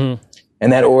see. Mm-hmm.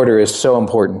 And that order is so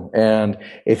important. And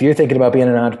if you're thinking about being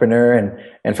an entrepreneur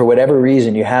and for whatever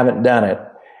reason you haven't done it,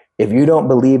 if you don't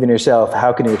believe in yourself,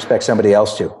 how can you expect somebody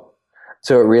else to?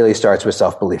 So it really starts with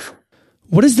self-belief.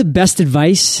 What is the best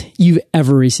advice you've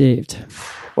ever received?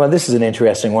 Well, this is an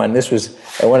interesting one. This was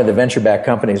at one of the venture-backed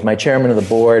companies. My chairman of the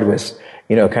board was,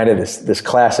 kind of this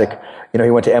classic, he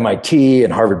went to MIT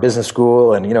and Harvard Business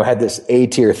School and, had this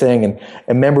A-tier thing and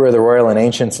a member of the Royal and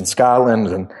Ancients in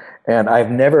Scotland. And I've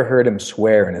never heard him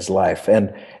swear in his life.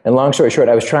 And long story short,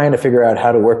 I was trying to figure out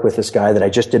how to work with this guy that I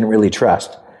just didn't really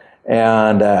trust.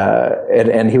 And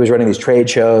he was running these trade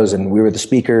shows and we were the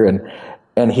speaker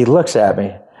and he looks at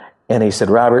me. And he said,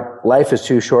 Robert, life is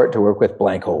too short to work with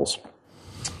blank holes.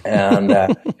 And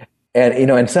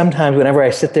sometimes whenever I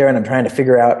sit there and I'm trying to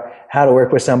figure out how to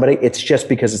work with somebody, it's just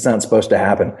because it's not supposed to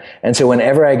happen. And so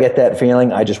whenever I get that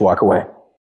feeling, I just walk away.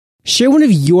 Share one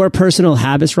of your personal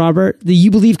habits, Robert, that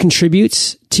you believe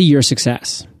contributes to your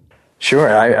success. Sure.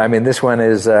 I mean, this one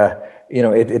is,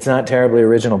 it's not terribly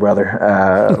original, brother.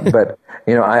 But,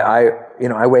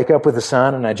 I wake up with the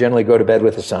sun and I generally go to bed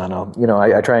with the sun.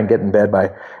 I try and get in bed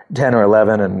by 10 or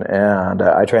 11 and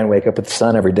I try and wake up with the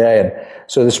sun every day. And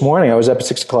so this morning I was up at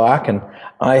 6 o'clock and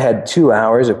I had 2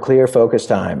 hours of clear focus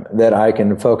time that I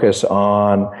can focus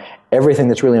on everything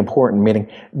that's really important, meaning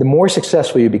the more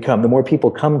successful you become, the more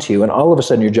people come to you, and all of a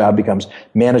sudden your job becomes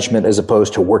management as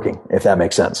opposed to working, if that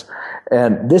makes sense.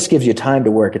 And this gives you time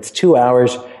to work. It's 2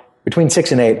 hours. Between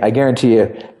 6 and 8, I guarantee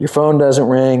you, your phone doesn't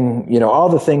ring, all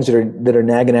the things that are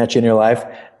nagging at you in your life,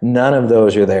 none of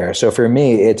those are there. So for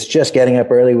me, it's just getting up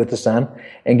early with the sun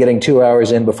and getting 2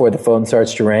 hours in before the phone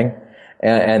starts to ring.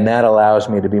 And that allows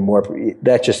me to be more,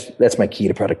 that's my key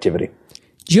to productivity.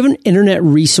 Do you have an internet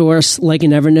resource like an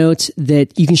Evernote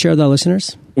that you can share with our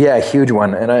listeners? Yeah, a huge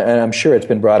one. And I'm sure it's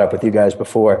been brought up with you guys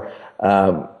before.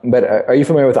 But are you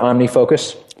familiar with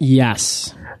OmniFocus?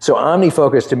 Yes. So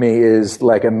OmniFocus to me is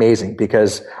like amazing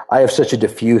because I have such a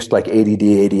diffuse like ADD,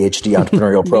 ADHD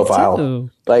entrepreneurial profile.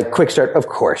 Like quick start, of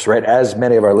course, right? As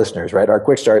many of our listeners, right? Our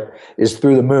quick start is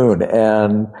through the moon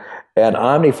and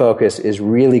OmniFocus is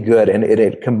really good. And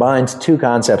it combines 2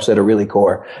 concepts that are really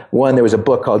core. One, there was a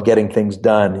book called Getting Things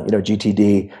Done,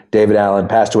 GTD, David Allen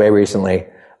passed away recently.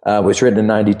 Was written in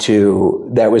 92.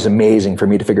 That was amazing for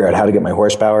me to figure out how to get my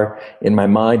horsepower in my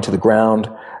mind to the ground.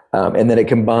 And then it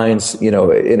combines,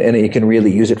 and you can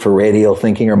really use it for radial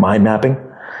thinking or mind mapping.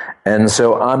 And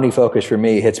so OmniFocus for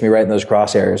me hits me right in those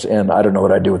crosshairs, and I don't know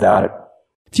what I'd do without it.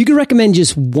 If you could recommend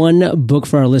just one book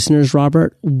for our listeners,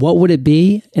 Robert, what would it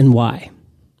be and why?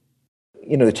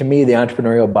 To me, the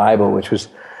entrepreneurial Bible, which was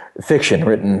fiction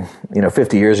written,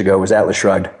 50 years ago, was Atlas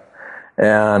Shrugged.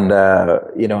 And,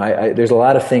 there's a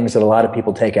lot of things that a lot of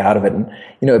people take out of it. And,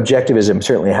 objectivism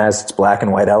certainly has its black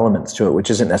and white elements to it,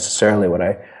 which isn't necessarily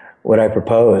what I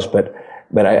propose. But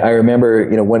I remember,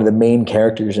 one of the main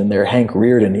characters in there, Hank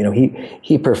Reardon,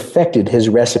 he perfected his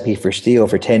recipe for steel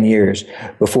for 10 years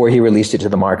before he released it to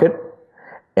the market.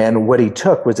 And what he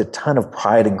took was a ton of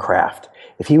pride and craft.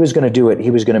 If he was going to do it, he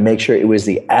was going to make sure it was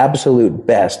the absolute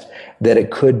best that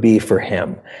it could be for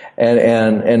him.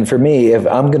 And for me, if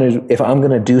I'm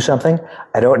going to do something,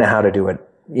 I don't know how to do it,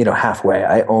 halfway.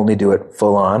 I only do it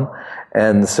full on.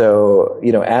 And so,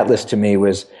 Atlas to me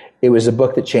was a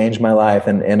book that changed my life.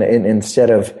 And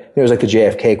instead of, it was like the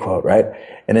JFK quote, right?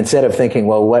 And instead of thinking,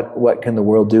 well, what can the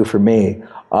world do for me?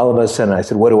 All of a sudden I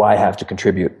said, what do I have to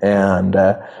contribute? And,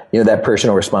 that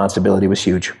personal responsibility was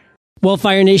huge. Well,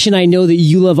 Fire Nation, I know that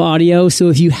you love audio, so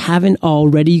if you haven't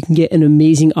already, you can get an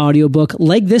amazing audiobook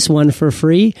like this one for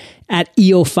free at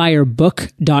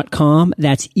eofirebook.com.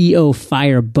 That's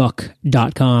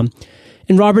eofirebook.com.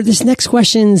 And Robert, this next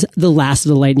question's the last of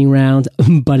the lightning round,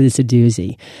 but it's a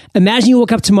doozy. Imagine you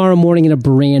woke up tomorrow morning in a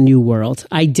brand new world,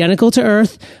 identical to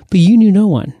Earth, but you knew no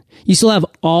one. You still have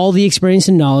all the experience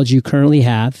and knowledge you currently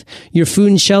have. Your food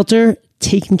and shelter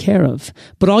taken care of.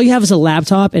 But all you have is a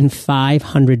laptop and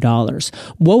 $500.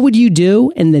 What would you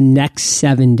do in the next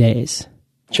 7 days?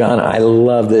 John, I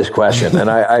love this question.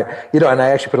 And I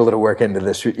actually put a little work into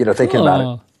this, thinking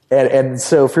about it. And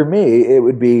so for me, it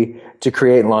would be to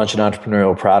create and launch an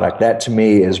entrepreneurial product. That to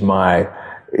me is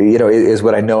is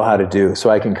what I know how to do. So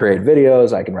I can create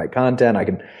videos, I can write content, I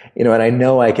can, and I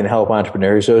know I can help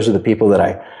entrepreneurs. Those are the people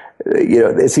that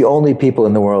it's the only people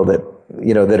in the world that,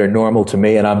 that are normal to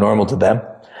me and I'm normal to them.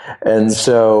 And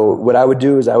so what I would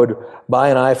do is I would buy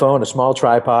an iPhone, a small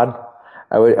tripod.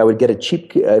 I would get a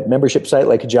cheap membership site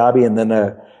like Kajabi, and then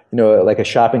like a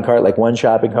shopping cart, like One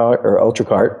Shopping Cart or Ultra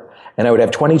Cart. And I would have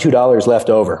 $22 left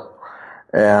over.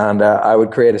 And I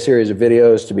would create a series of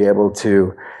videos to be able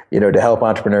to, to help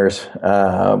entrepreneurs,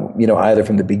 either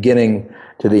from the beginning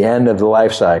to the end of the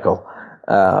life cycle.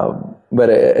 But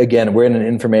again, we're in an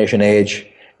information age,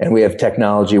 and we have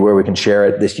technology where we can share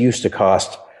it. This used to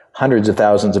cost hundreds of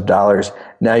thousands of dollars.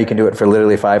 Now you can do it for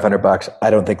literally $500. I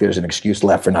don't think there's an excuse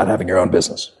left for not having your own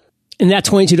business. And that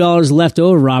 $22 left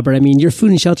over, Robert, I mean, your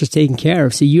food and shelter is taken care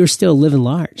of, so you're still living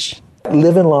large.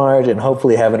 Living large and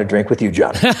hopefully having a drink with you,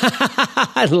 John.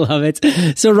 I love it.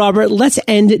 So, Robert, let's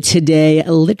end today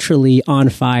literally on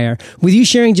fire with you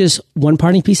sharing just one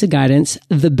parting piece of guidance,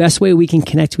 the best way we can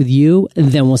connect with you,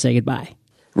 and then we'll say goodbye.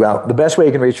 Well, the best way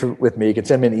you can reach with me, you can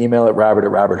send me an email at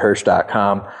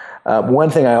robert@roberthirsch.com. One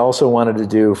thing I also wanted to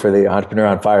do for the Entrepreneur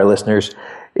on Fire listeners,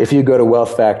 if you go to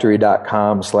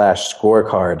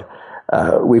wealthfactory.com/scorecard,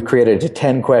 we've created a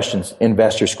 10 questions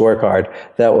investor scorecard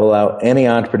that will allow any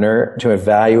entrepreneur to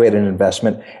evaluate an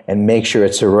investment and make sure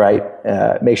it's the right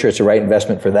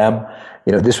investment for them.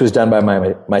 This was done by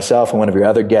myself and one of your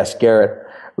other guests, Garrett.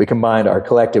 We combined our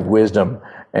collective wisdom.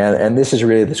 And this is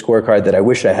really the scorecard that I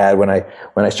wish I had when I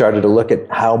started to look at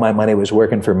how my money was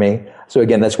working for me. So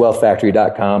again, that's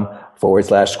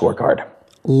wealthfactory.com/scorecard.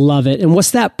 Love it. And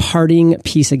what's that parting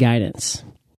piece of guidance?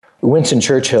 Winston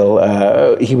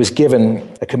Churchill, he was given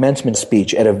a commencement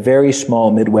speech at a very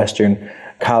small Midwestern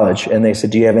college. And they said,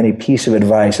 do you have any piece of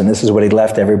advice? And this is what he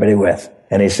left everybody with.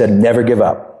 And he said, never give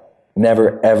up.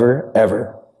 Never, ever,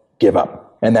 ever give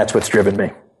up. And that's what's driven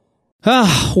me.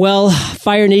 Well,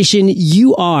 Fire Nation,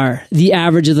 you are the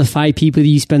average of the 5 people that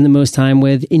you spend the most time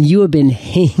with, and you have been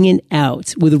hanging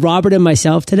out with Robert and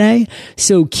myself today.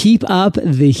 So keep up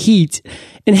the heat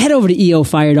and head over to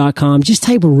eofire.com. Just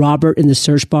type Robert in the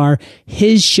search bar.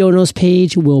 His show notes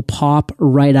page will pop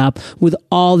right up with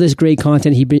all this great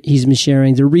content he's been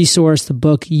sharing, the resource, the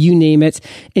book, you name it.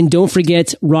 And don't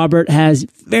forget, Robert has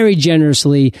very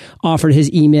generously offered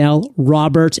his email,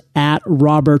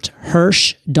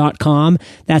 robert@roberthirsch.com.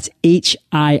 That's HIRSCH.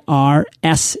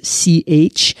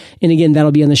 And again,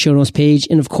 that'll be on the show notes page.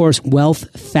 And of course,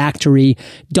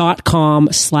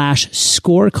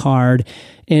 wealthfactory.com/scorecard.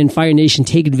 And Fire Nation,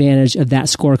 take advantage of that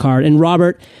scorecard. And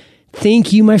Robert,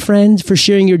 thank you, my friend, for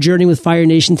sharing your journey with Fire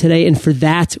Nation today. And for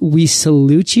that, we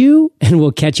salute you, and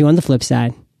we'll catch you on the flip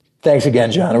side. Thanks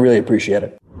again, John. I really appreciate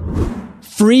it.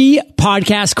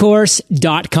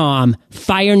 freepodcastcourse.com.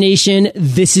 Fire Nation,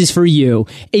 this is for you.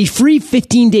 A free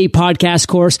 15-day podcast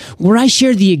course where I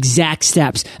share the exact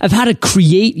steps of how to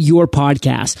create your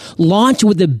podcast, launch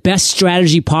with the best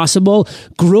strategy possible,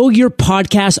 grow your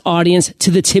podcast audience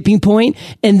to the tipping point,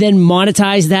 and then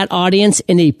monetize that audience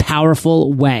in a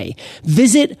powerful way.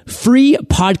 Visit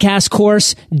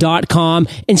freepodcastcourse.com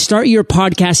and start your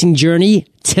podcasting journey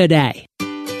today.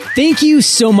 Thank you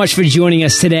so much for joining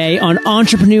us today on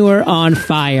Entrepreneur on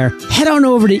Fire. Head on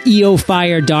over to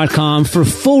eofire.com for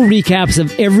full recaps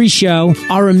of every show,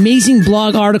 our amazing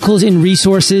blog articles and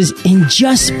resources, and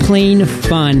just plain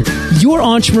fun. Your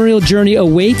entrepreneurial journey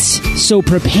awaits, so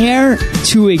prepare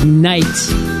to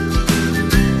ignite.